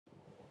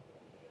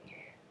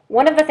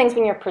One of the things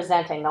when you're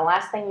presenting, the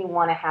last thing you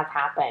want to have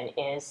happen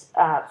is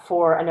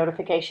for a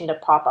notification to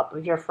pop up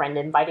of your friend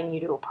inviting you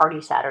to a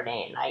party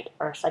Saturday night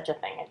or such a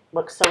thing. It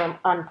looks so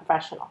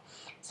unprofessional.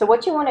 So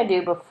what you want to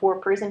do before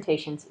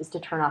presentations is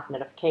to turn off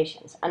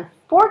notifications.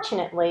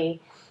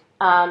 Unfortunately,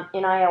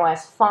 in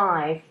iOS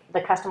 5, the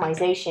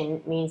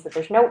customization means that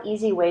there's no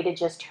easy way to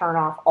just turn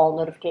off all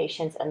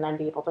notifications and then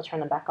be able to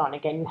turn them back on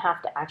again. You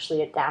have to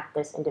actually adapt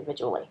this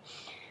individually.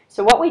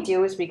 So what we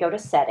do is we go to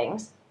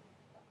Settings,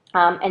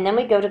 and then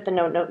we go to the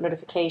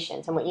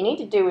notifications. And what you need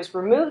to do is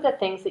remove the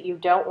things that you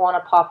don't want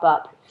to pop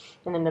up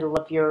in the middle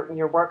of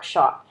your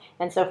workshop.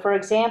 And so, for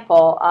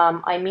example,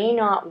 I may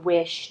not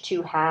wish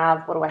to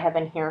have, what do I have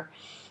in here?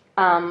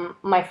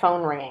 My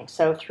phone ringing.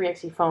 So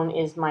 3xe phone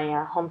is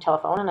my home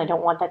telephone, and I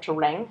don't want that to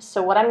ring.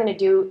 So what I'm going to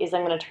do is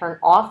I'm going to turn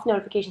off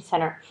Notification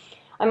Center.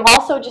 I'm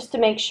also, just to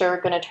make sure,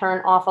 going to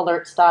turn off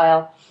Alert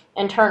Style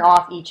and turn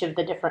off each of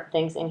the different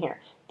things in here.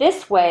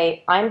 This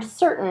way, I'm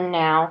certain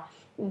now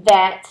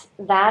that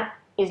that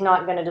is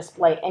not going to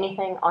display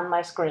anything on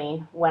my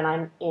screen when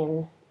I'm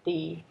in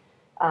the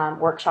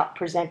workshop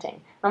presenting.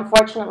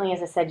 Unfortunately,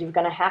 as I said, you're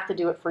going to have to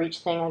do it for each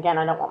thing. Again,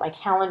 I don't want my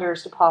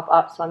calendars to pop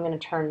up, so I'm going to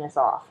turn this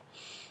off.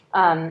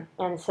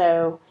 And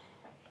so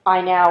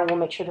I now will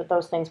make sure that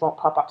those things won't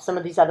pop up. Some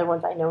of these other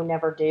ones I know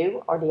never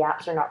do, or the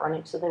apps are not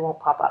running, so they won't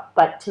pop up.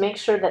 But to make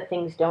sure that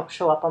things don't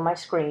show up on my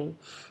screen,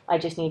 I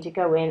just need to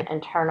go in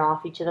and turn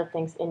off each of the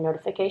things in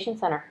Notification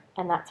Center.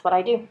 And that's what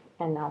I do.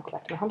 And now I'll go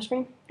back to my home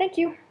screen. Thank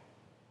you.